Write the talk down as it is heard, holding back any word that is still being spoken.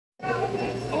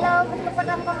Hello, gusto ko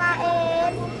lang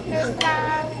kumain. First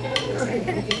lang.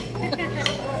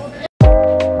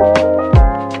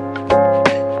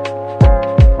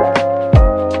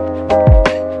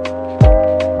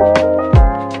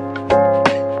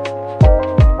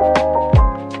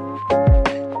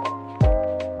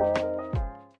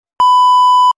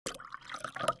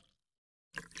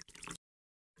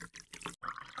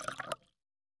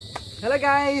 Hello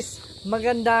guys!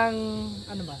 Magandang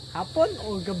hapon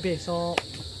o gabi. So,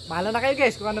 bahala na kayo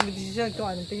guys kung anong decision ko,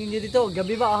 anong tingin nyo dito,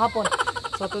 gabi ba o hapon.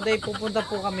 So today pupunta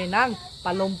po kami ng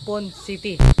Palompon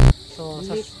City. So,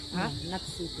 not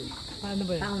city. Ano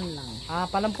ba yun? Town lang.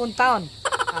 Palompon Town.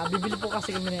 Bibili po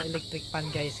kasi kami ng electric fan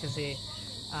guys kasi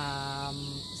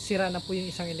sira na po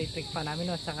yung isang electric fan namin,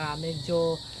 no? At saka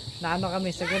medyo kami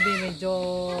sa gabi, medyo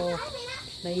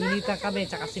nainitan kami,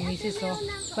 tsaka si Mrs. No?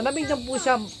 Malamig lang po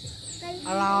siya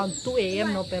around 2 AM,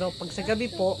 no? Pero pag sa gabi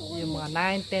po, yung mga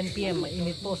 9-10 PM,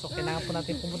 mainit po. So kailangan po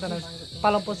natin pumunta ng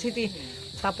Palompon City.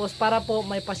 Tapos para po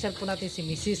may pasyal po natin si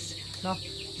Mrs. No?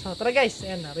 So tara guys,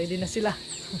 ayan, ready na sila.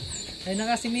 Ayun na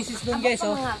nga si Mrs. doon guys.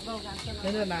 Oh.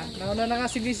 Ayun na, nauna na nga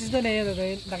si Mrs. doon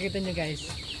eh. Nakita nyo guys.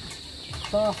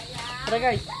 So, tara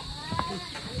guys.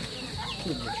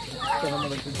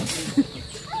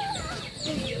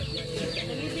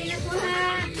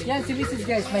 Yan si Mrs.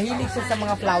 guys, mahilig siya sa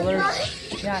mga flowers.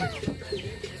 Yan.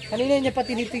 Kanina niya pa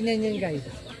tinitingnan yan guys.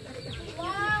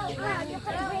 Wow! You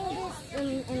can bring this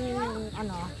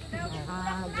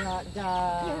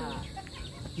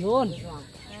Yun.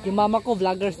 Yung mama ko,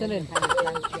 vloggers na rin.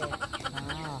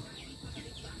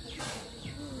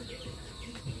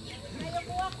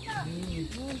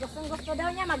 Gusto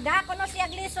daw niya, magdako no siya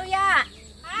gliso ya.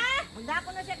 Ha?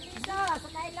 Magdako no siya gliso sa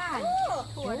Thailand.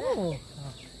 Oh.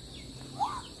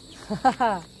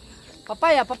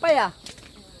 Papaya.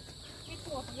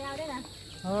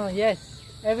 Oh, yes.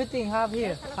 Everything have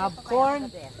here. Have corn.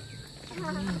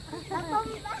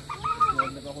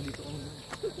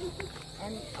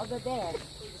 And over there,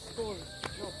 school.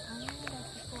 Look.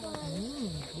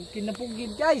 Bukin na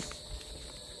pugid guys.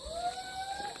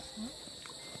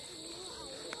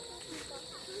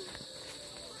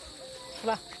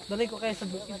 Wala, dali ko kayo sa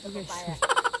bukid to guys.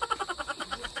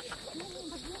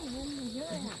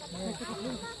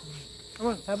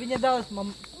 Sabi niya daw,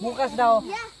 bukas daw,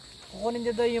 kukunin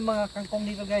niya daw yung mga kangkong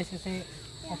dito guys kasi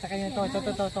at saka yun ito.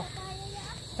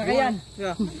 Saka yan.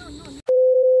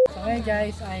 So ngayon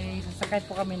guys ay sasakay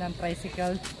po kami ng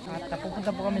tricycle at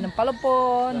pupunta po kami ng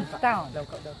Palompon Town.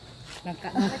 Langka.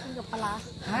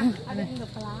 Ha?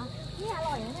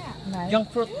 Junk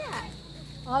fruit.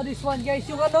 This one guys,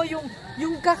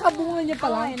 yung kakabunga niya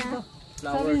pala.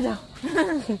 Sabi daw.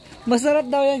 Masarap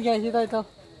daw yan guys, ito.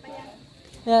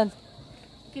 Yan.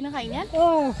 Kinakain yan?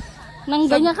 Oh. Nang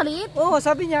ganyan kaliit? Oh,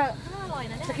 sabi niya.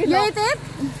 You eat it?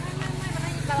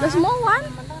 The small one?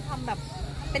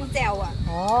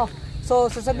 Oh. So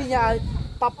sasabi niya,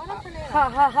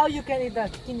 how you can eat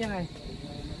that? Chickenยังไง?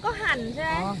 ก็หั่นใช่ไ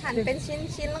หมหั่นเป็น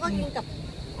ชิ้นๆแล้วก็กินกับ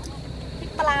พริ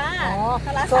กปลาร้าปล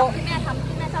าร้าสับที่แม่ทำ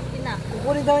ที่แม่ชอบกินอ่ะ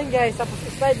Kukunin daw yun guys, tapos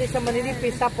slide sa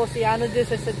manilipis, tapos ano dyan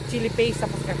sa chili paste,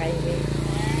 tapos kakainin.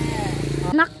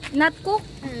 Not cook?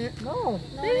 No.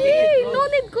 Hey, no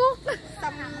need cook. ต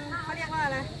ำเขาเรียกว่าอ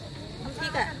ะไรน้ำพริ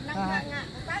กอ่ะ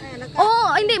Oh,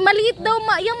 hindi, maliit daw.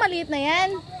 Yung maliit na yan.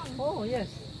 Oh, yes.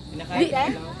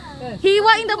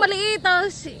 Hiwain daw maliit.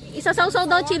 Tapos isasawsaw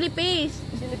daw chili paste.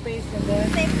 Chili paste and then...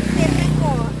 same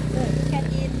mango can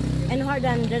eat And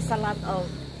Jordan, there's a lot of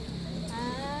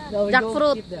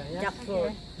Jackfruit.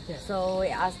 jackfruit. So we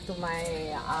asked to my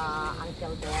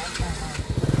uncle there.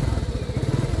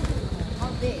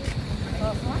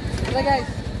 Tara guys,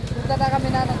 punta na kami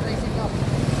na ng tricycle.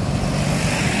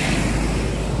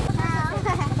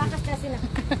 bakas kasi na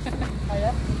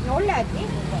Kaya? no lagi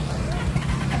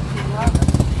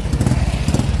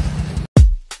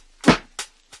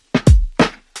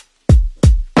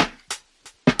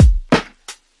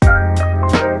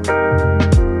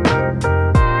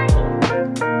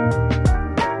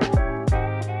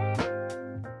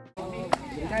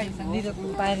Guys, nandito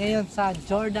po tayo ngayon sa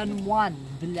Jordan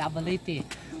 1, Leyte,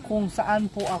 kung saan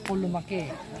po ako lumaki.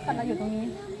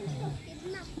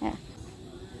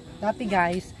 Dati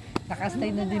guys,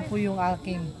 nakastay na din po yung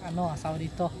aking asawa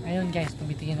dito. Ngayon guys,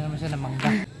 tumitingin na naman siya ng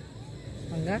mangga.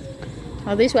 Mangga?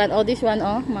 Oh, this one,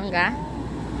 mangga.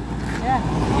 Yeah.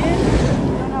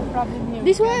 We don't have problem here.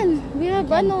 This one, we have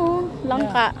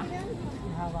langka.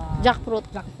 Jackfruit.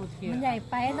 Jackfruit here. ใหญ่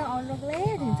ไปต้องเอาลูกเล็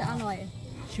กถึงจะอร่อย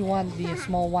She want the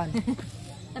small one.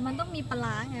 แต่มันต้องมีปลา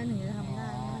ร้าไงถึงจะทำได้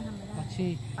ทำไม่ได้ But she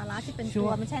ปลาร้าที่เป็นตัว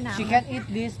ไม่ใช่น้ำ can eat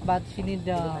this, but she need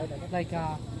like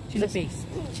chili paste.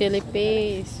 Chili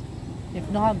paste. If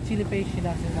no have chili paste, she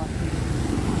doesn't want chili.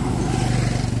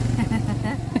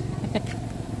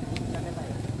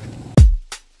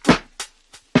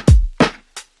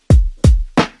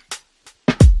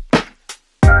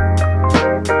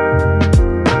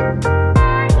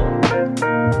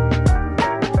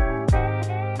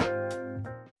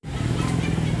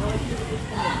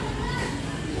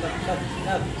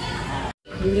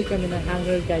 Bili kami ng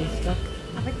hanger guys, no?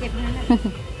 เอาไปเก็บนั่นแหละ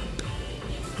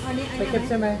อันนี้ ไปเก็บใ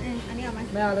ช่ไหม อันนี้เอาไหม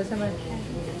ไม่เอาแล้วใช่ไหม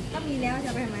ก็มีแล้วจะเ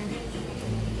อาไปทำไม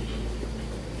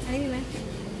อันนี้มีไหม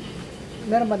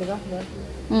Meron ba nila?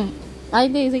 Meron? Ay,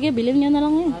 di. Sige, bilhin niyo na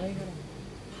lang yun. Ano yung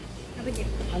เอาไปเก็บ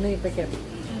ano yung packet?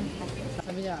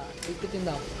 Sabi niya, ikitin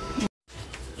daw.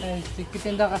 Eh,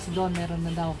 ikitin daw kasi doon meron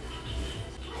na daw.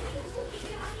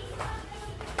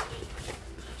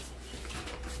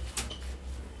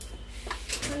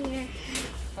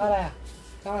 Kala ya?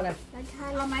 Kala.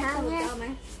 เอาไหมสรุปจะเอาไหม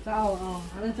Sao? Oh,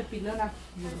 ano sa pila na?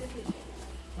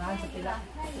 Saan sa pila?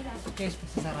 Okay,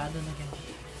 sarado na ganyan.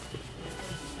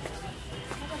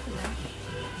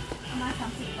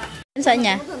 Saan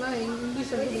niya?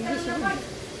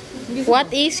 What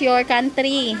is your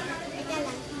country?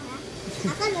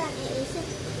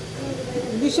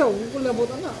 Hindi siya, huwag ko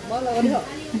labutan na. Bahala ka diha.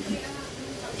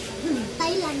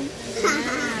 Thailand.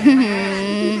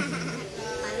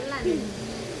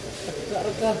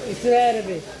 Klaro ka, Israel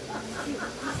be.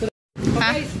 So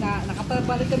guys,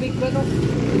 nakapabalik kami ko no.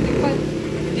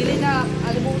 Dili na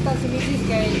alimutan si Mrs.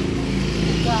 kay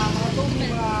sa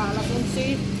mga alas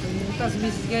 11. Alimutan si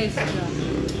Mrs. guys.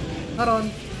 Karon,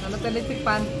 electric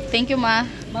pan. Thank you, ma.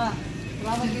 Ma,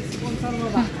 salamat kay sponsor mo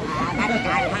ba?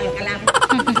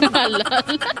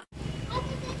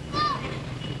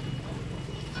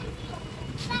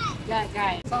 Yeah,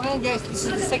 guys. So ngayon guys, this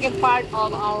is the second part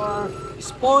of our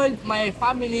spoiled my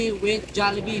family with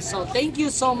Jollibee. So thank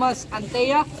you so much,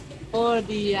 Antea, for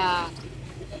the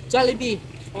Jollibee,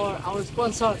 for our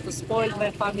sponsor to spoil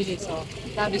my family. So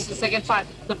that is the second part.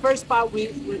 The first part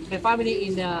with my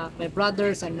family in my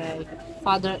brothers and my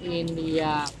father in the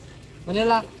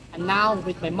Manila, and now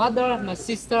with my mother, my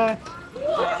sister,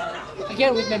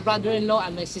 again with my brother-in-law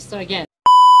and my sister again.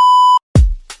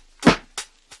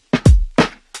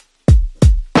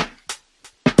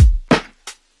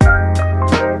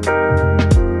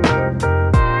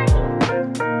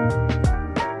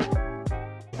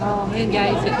 Ngayon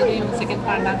guys, ito na yung second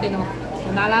part natin. No?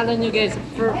 So, naalala nyo guys,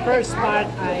 first part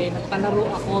ay nagpalaro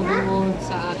ako doon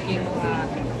sa aking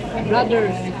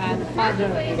brothers and father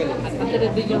at pati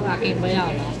din yung aking bayaw.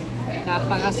 No?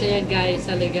 Napakasaya guys,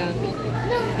 talagang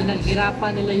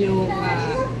pinaghirapan nila yung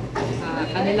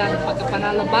kanilang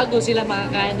pagkapanalo bago sila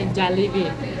makakain ng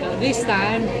Jollibee. This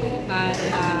time,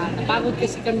 napagod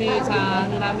kasi kami sa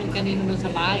namin kanina sa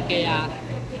bahay, kaya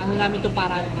namin to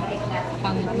parang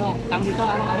pang tawag dito,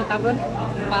 ano tawag?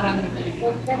 Parang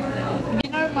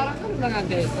dinner, parang ano lang nga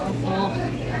guys. So,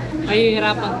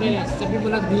 mahihirapan ko eh. Sabi mo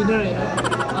lang dinner eh.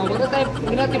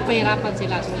 Huwag natin pahirapan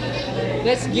sila. So,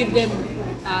 let's give them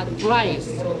the prize.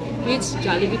 So, it's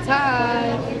Jollibee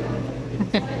time!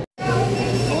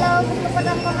 Hello, gusto ko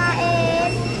lang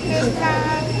kumain. Wait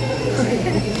lang.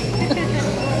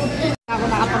 Ako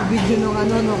nakapag-video nung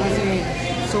kasi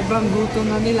sobrang gutom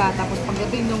na nila. Tapos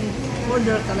pagdating nung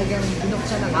order, talagang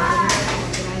binuksan na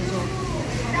kinain. So,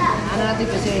 ano natin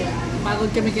kasi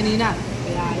pagod kami kanina.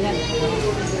 Kaya ayan,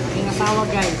 yung asawa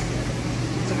guys.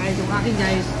 Saka itong akin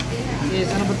guys is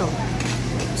ano ba to?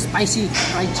 Spicy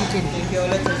fried chicken.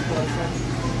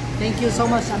 Thank you so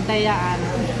much, Antea. And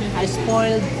I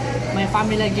spoiled my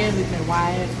family again with my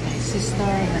wife, my sister,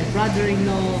 my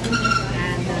brother-in-law,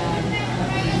 and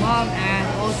my mom, and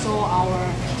also our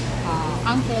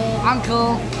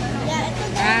uncle,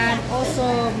 and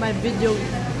also my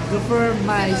videographer,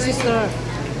 my sister.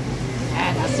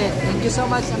 And that's it. Thank you so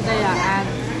much, Antea, and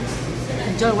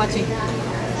enjoy watching.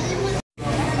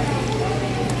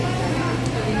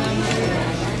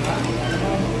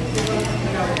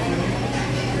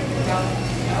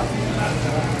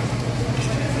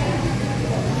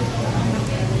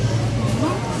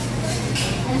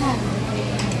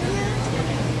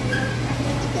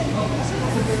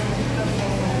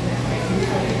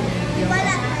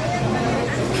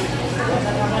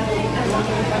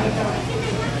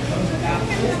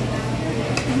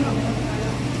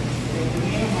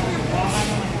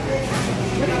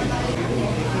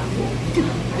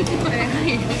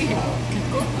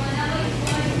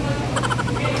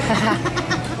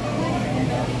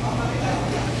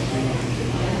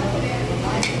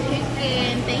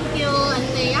 Thank you,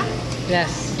 Antea. Yes.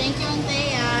 Thank you,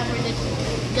 Antea, for the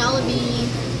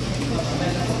Jollibee.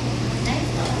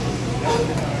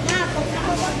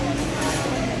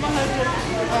 Ma,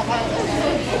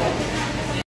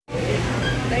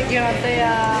 Thank you,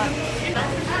 Antea.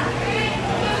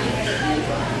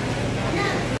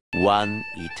 One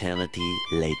eternity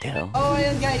later. Oh,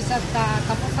 ayun guys, at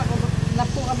tapos na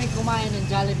po kami kumain ng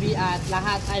Jollibee at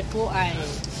lahat ay po ay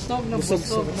busog na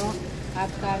busog, no?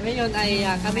 At ngayon ay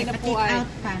kami na po ay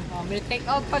may take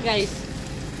out pa guys.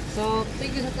 So,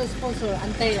 thank you sa to sponsor,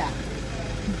 Antea.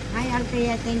 Hi,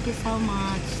 Althea. Thank you so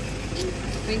much.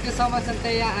 Thank you so much,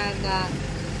 Antea, and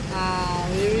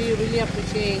we really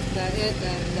appreciate it,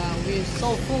 and we're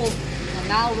so full. And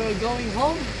now we're going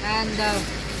home, and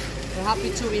we're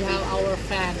happy too. We have our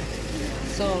fan,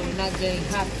 so we're not getting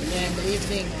hot in the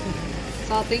evening.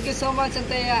 So thank you so much,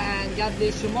 Antea, and God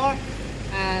bless you more.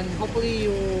 And hopefully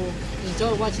you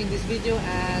enjoy watching this video,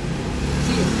 and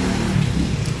see you.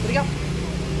 Here we go.